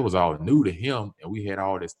that was all new to him. And we had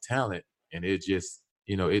all this talent, and it just,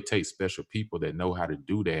 it takes special people that know how to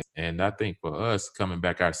do that. And I think for us coming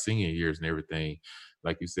back our senior years and everything,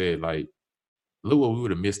 like you said, like, look what we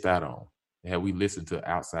would have missed out on had we listened to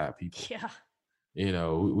outside people. Yeah.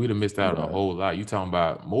 We'd have missed out on a whole lot. You talking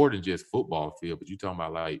about more than just football field, but you talking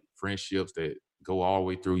about like friendships that go all the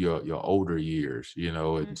way through your older years,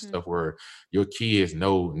 and stuff where your kids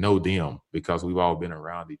know them because we've all been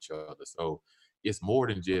around each other. So, it's more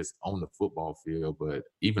than just on the football field, but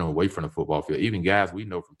even away from the football field. Even guys we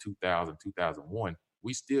know from 2000, 2001,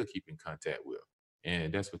 we still keep in contact with.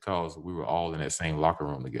 And that's because we were all in that same locker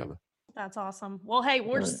room together. That's awesome. Well, hey,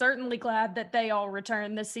 we're certainly glad that they all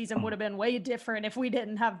returned. This season would have been way different if we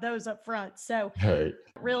didn't have those up front. So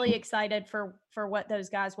really excited for what those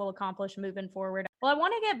guys will accomplish moving forward. Well, I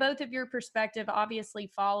want to get both of your perspective,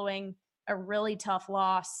 obviously following a really tough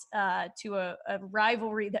loss to a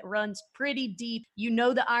rivalry that runs pretty deep. You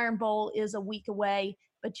know the Iron Bowl is a week away,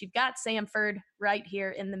 but you've got Samford right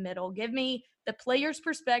here in the middle. Give me the player's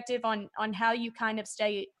perspective on how you kind of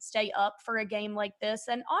stay up for a game like this,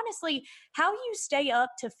 and honestly, how you stay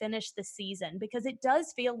up to finish the season, because it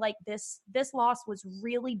does feel like this loss was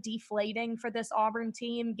really deflating for this Auburn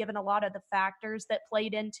team, given a lot of the factors that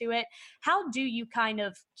played into it. How do you kind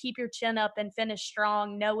of keep your chin up and finish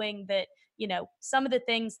strong, knowing that, you know, some of the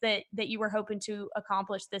things that you were hoping to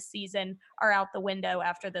accomplish this season are out the window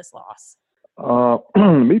after this loss?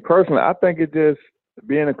 Me personally, I think it's just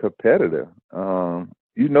being a competitor.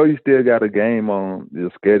 You know, you still got a game on the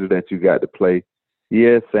schedule that you got to play.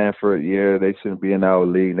 Yeah, Samford, they shouldn't be in our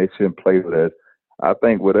league. They shouldn't play with us. I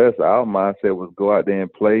think with us, our mindset was go out there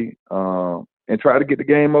and play and try to get the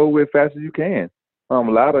game over with as fast as you can. A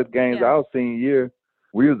lot of games our senior year,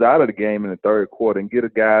 we was out of the game in the third quarter and get the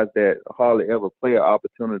guys that hardly ever play an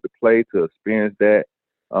opportunity to play, to experience that.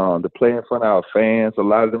 To play in front of our fans. A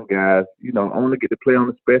lot of them guys, you know, only get to play on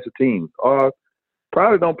the special teams or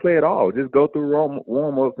probably don't play at all. Just go through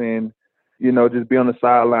warm-ups and, you know, just be on the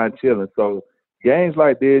sideline chilling. So games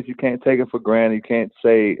like this, you can't take it for granted. You can't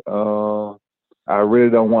say, I really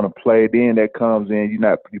don't want to play. Then that comes in,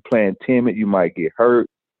 you're playing timid. You might get hurt.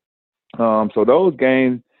 So those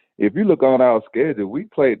games, if you look on our schedule, we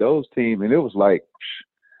played those teams, and it was like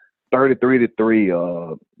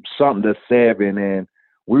 33-3, something to 7, and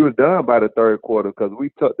we were done by the third quarter because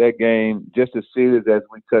we took that game just as serious as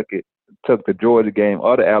we took the Georgia game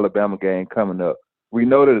or the Alabama game coming up. We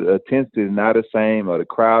know that the intensity is not the same, or the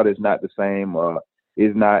crowd is not the same, or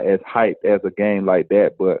is not as hyped as a game like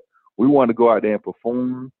that. But we want to go out there and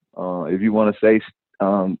perform. If you want to say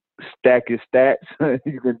stack your stats,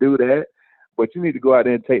 you can do that. But you need to go out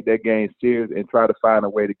there and take that game serious and try to find a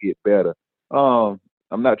way to get better. I'm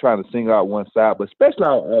not trying to single out one side, but especially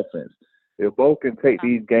our offense. If both can take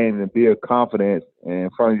these games and build confidence in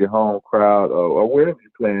front of your home crowd or wherever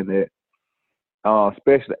you're playing at,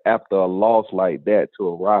 especially after a loss like that to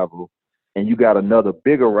a rival, and you got another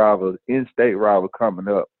bigger rival, in-state rival coming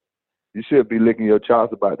up, you should be licking your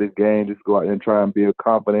chops about this game. Just go out there and try and build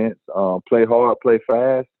confidence, play hard, play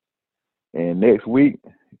fast, and next week,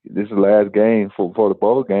 this is the last game for the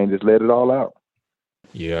bowl game. Just let it all out.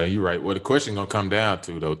 Yeah, you're right. Well, the question going to come down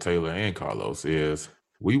to, though, Taylor and Carlos, is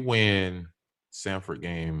we win Samford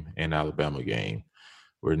game and Alabama game.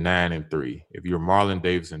 We're 9-3. If you're Marlon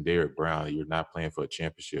Davis and Derek Brown and you're not playing for a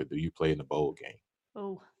championship, do you play in the bowl game?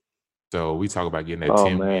 Oh. So we talk about getting that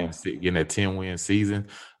 10-win season.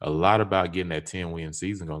 A lot about getting that 10-win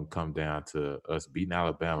season going to come down to us beating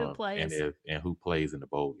Alabama and who plays in the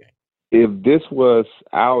bowl game. If this was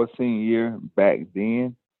our senior year back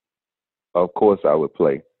then, of course I would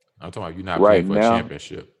play. I'm talking about you not playing for a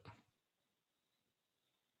championship.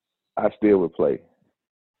 I still would play.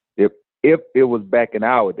 If it was back in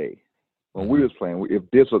our day when we was playing, if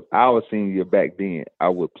this was our senior year back then, I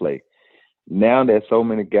would play. Now that so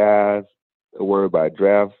many guys are worried about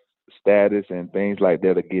draft status and things like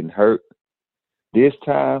that are getting hurt, this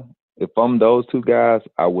time, if I'm those two guys,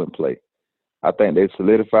 I wouldn't play. I think they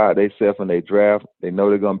solidified themselves in their draft. They know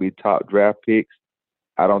they're going to be top draft picks.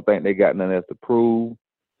 I don't think they got nothing else to prove.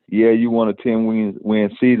 Yeah, you want a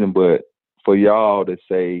 10-win season, but for y'all to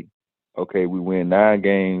say, okay, we win 9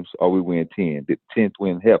 games or we win 10, did the 10th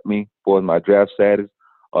win help me for my draft status,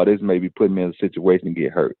 or this may be putting me in a situation to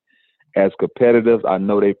get hurt? As competitors, I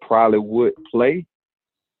know they probably would play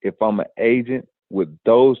if I'm an agent with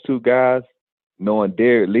those two guys, knowing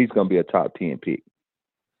they're at least going to be a top 10 pick.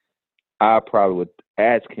 I probably would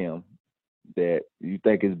ask him that you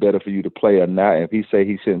think it's better for you to play or not. And if he say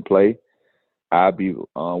he shouldn't play, I'd be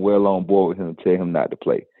well on board with him and tell him not to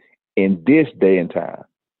play in this day and time.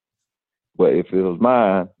 But if it was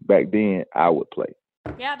mine back then, I would play.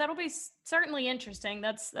 Yeah, that'll be Certainly interesting.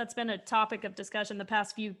 That's been a topic of discussion the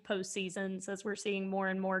past few postseasons as we're seeing more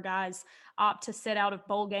and more guys opt to sit out of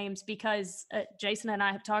bowl games because Jason and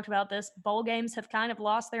I have talked about this. Bowl games have kind of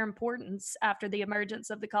lost their importance after the emergence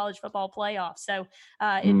of the college football playoff. So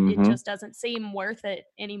it just doesn't seem worth it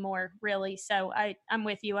anymore, really. So I'm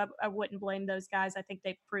with you. I wouldn't blame those guys. I think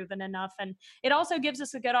they've proven enough. And it also gives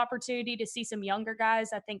us a good opportunity to see some younger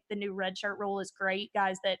guys. I think the new redshirt rule is great.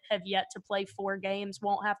 Guys that have yet to play 4 games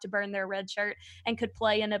won't have to burn their red shirt and could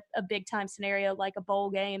play in a big time scenario like a bowl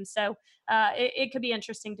game. So it could be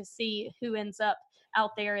interesting to see who ends up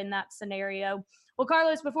out there in that scenario. Well,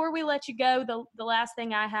 Carlos, before we let you go, the last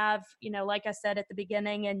thing I have, like I said at the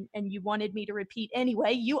beginning, and you wanted me to repeat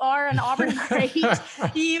anyway, you are an Auburn great.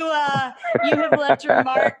 You have left your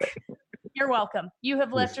mark. You're welcome. You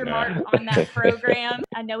have left your mark on that program.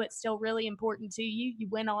 I know it's still really important to you. You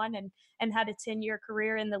went on and had a 10-year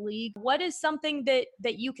career in the league. What is something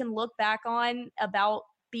that you can look back on about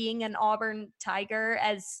being an Auburn Tiger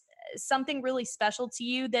as something really special to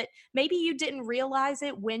you that maybe you didn't realize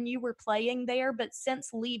it when you were playing there, but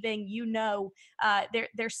since leaving,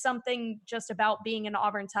 there's something just about being an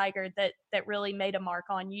Auburn Tiger that really made a mark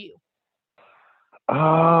on you?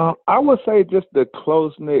 I would say just the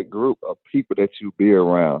close-knit group of people that you be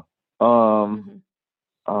around. A lot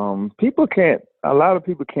of people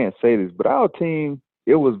can't say this, but our team,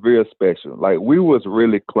 it was very special. Like, we was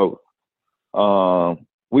really close.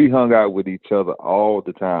 We hung out with each other all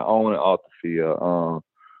the time, on and off the field.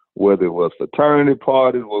 Whether it was fraternity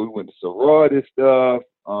parties, where we went to sorority stuff,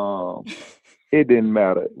 it didn't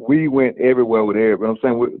matter. We went everywhere with everybody. I'm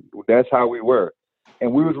saying that's how we were.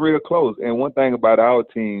 And we was real close. And one thing about our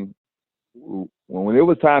team, when it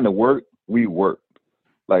was time to work, we worked.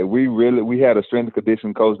 Like, we had a strength and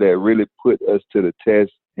conditioning coach that really put us to the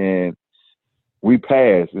test, and we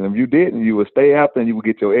passed. And if you didn't, you would stay after and you would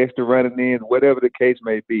get your extra running in, whatever the case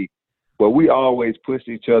may be. But we always pushed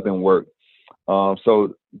each other and worked.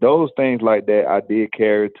 So those things like that I did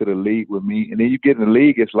carry to the league with me. And then you get in the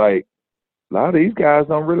league, it's like a lot of these guys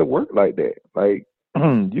don't really work like that. Like,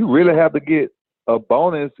 you really have to get a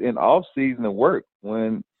bonus in off season of work.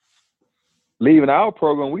 When leaving our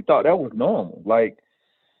program, we thought that was normal. Like,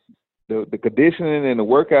 the conditioning and the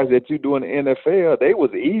workouts that you do in the NFL, they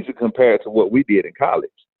was easy compared to what we did in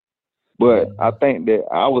college. But I think that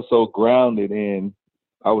we were so grounded in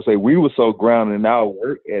our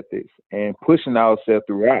work ethics and pushing ourselves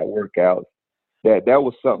throughout workouts that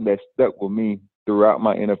was something that stuck with me throughout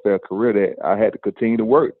my NFL career, that I had to continue to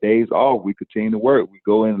work. Days off, we continue to work. We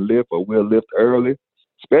go in and lift, or we'll lift early,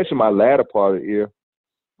 especially my latter part of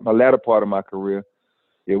my career.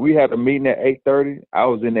 If we had a meeting at 8:30, I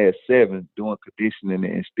was in there at 7 doing conditioning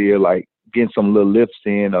and still like getting some little lifts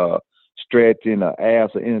in, stretching,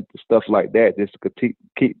 abs, or anything, stuff like that, just to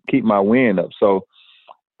keep my wind up. So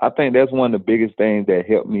I think that's one of the biggest things that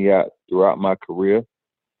helped me out throughout my career.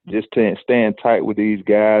 Just staying tight with these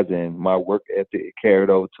guys, and my work ethic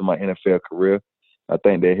carried over to my NFL career. I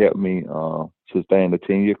think that helped me sustain a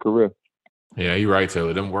 10-year career. Yeah, you're right,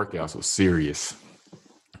 Taylor. Them workouts were serious.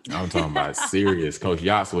 I'm talking about serious. Coach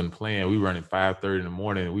Yachts wasn't playing. We running 5:30 in the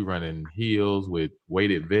morning. We running heels with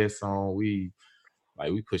weighted vests on. We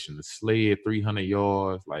pushing the sled 300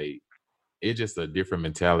 yards. Like, it's just a different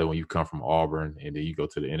mentality when you come from Auburn and then you go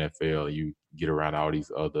to the NFL and you get around all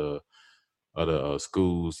these other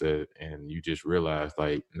schools and you just realize,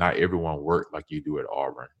 like, not everyone worked like you do at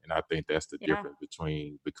Auburn. And I think that's the difference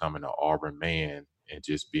between becoming an Auburn man and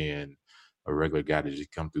just being a regular guy to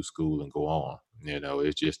just come through school and go on.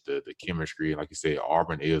 It's just the chemistry. Like you said,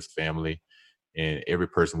 Auburn is family, and every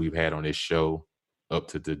person we've had on this show up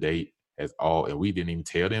to date has all, and we didn't even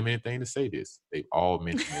tell them anything to say this, they've all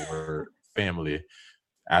mentioned the word family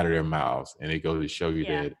out of their mouths. And it goes to show you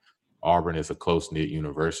that Auburn is a close-knit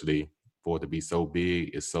university. For it to be so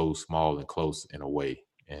big, it's so small and close in a way.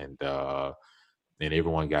 And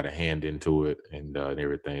everyone got a hand into it and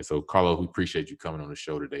everything. So, Carlos, we appreciate you coming on the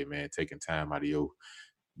show today, man, taking time out of your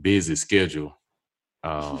busy schedule. We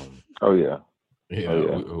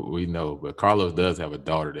know. But Carlos does have a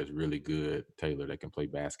daughter that's really good, Taylor, that can play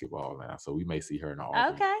basketball now. So we may see her in the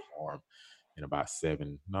Auburn uniform in about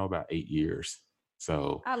 8 years.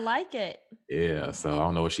 So I like it. Yeah. So I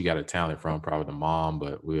don't know where she got her talent from, probably the mom,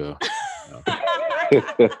 but we'll.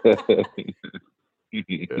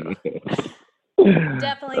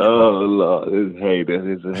 Definitely. Oh Lord, it's a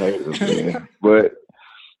hater, man. But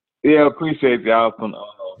yeah, I appreciate y'all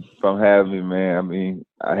from having me, man. I mean,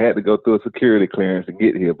 I had to go through a security clearance to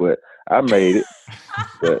get here, but I made it.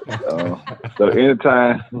 But so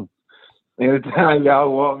anytime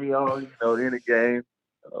y'all want me on, any game,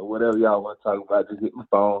 whatever y'all want to talk about, just hit my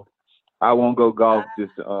phone. I won't go golf.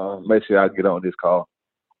 Just make sure I get on this call.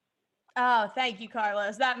 Oh, thank you,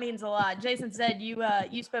 Carlos. That means a lot. Jason said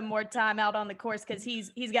you spend more time out on the course because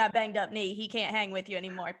he's got a banged up knee. He can't hang with you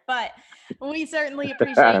anymore. But we certainly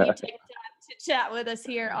appreciate you taking time to chat with us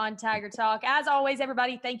here on Tiger Talk. As always,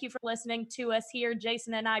 everybody, thank you for listening to us here.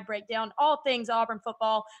 Jason and I break down all things Auburn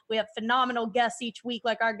football. We have phenomenal guests each week,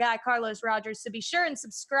 like our guy Carlos Rogers. So be sure and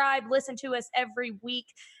subscribe. Listen to us every week.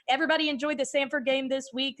 Everybody enjoyed the Samford game this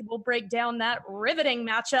week. We'll break down that riveting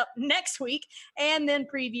matchup next week and then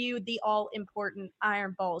preview the all-important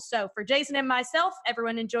Iron Bowl. So for Jason and myself,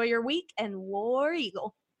 everyone enjoy your week and War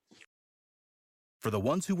Eagle. For the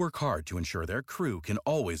ones who work hard to ensure their crew can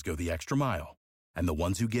always go the extra mile, and the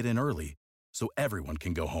ones who get in early so everyone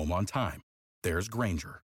can go home on time, there's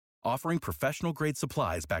Grainger, offering professional-grade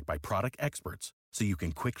supplies backed by product experts so you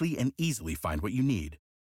can quickly and easily find what you need.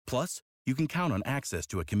 Plus, you can count on access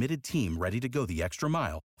to a committed team ready to go the extra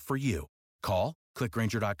mile for you. Call, click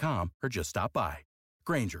Grainger.com, or just stop by.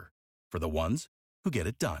 Grainger, for the ones who get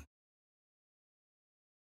it done.